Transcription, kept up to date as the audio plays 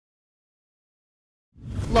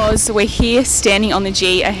Loz, we're here standing on the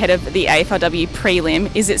G ahead of the AFLW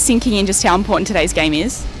prelim. Is it sinking in just how important today's game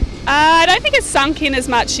is? I don't think it's sunk in as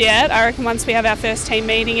much yet. I reckon once we have our first team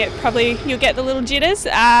meeting, you'll get the little jitters.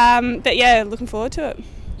 But yeah, looking forward to it.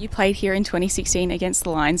 You played here in 2016 against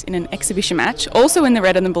the Lions in an exhibition match, also in the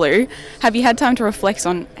red and the blue. Have you had time to reflect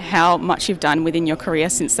on how much you've done within your career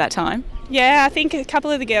since that time? Yeah, I think a couple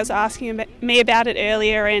of the girls were asking me about it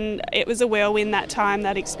earlier, and it was a whirlwind that time,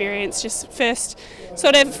 that experience. Just first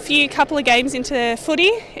sort of couple of games into footy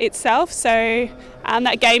itself, so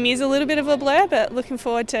that game is a little bit of a blur, but looking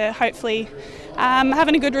forward to hopefully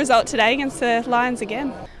having a good result today against the Lions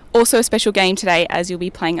again. Also a special game today as you'll be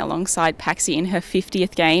playing alongside Paxi in her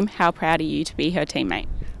 50th game. How proud are you to be her teammate?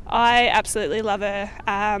 I absolutely love her.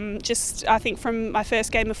 I think from my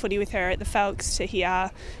first game of footy with her at the Falcons to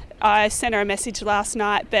here, I sent her a message last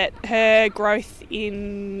night, but her growth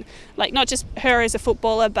in, not just her as a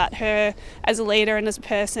footballer, but her as a leader and as a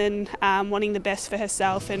person, wanting the best for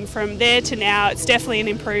herself. And from there to now, it's definitely an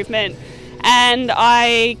improvement. And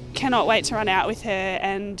I cannot wait to run out with her.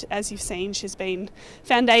 And as you've seen, she's been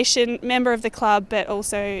foundation member of the club, but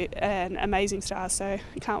also an amazing star. So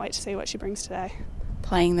I can't wait to see what she brings today.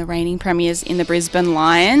 Playing the reigning premiers in the Brisbane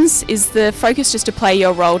Lions, is the focus just to play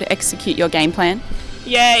your role to execute your game plan?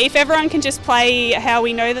 Yeah, if everyone can just play how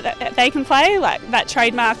we know that they can play, like that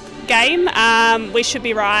trademark game, we should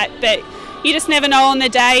be right. But you just never know on the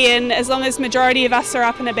day, and as long as majority of us are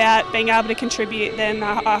up and about being able to contribute, then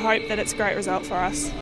I hope that it's a great result for us.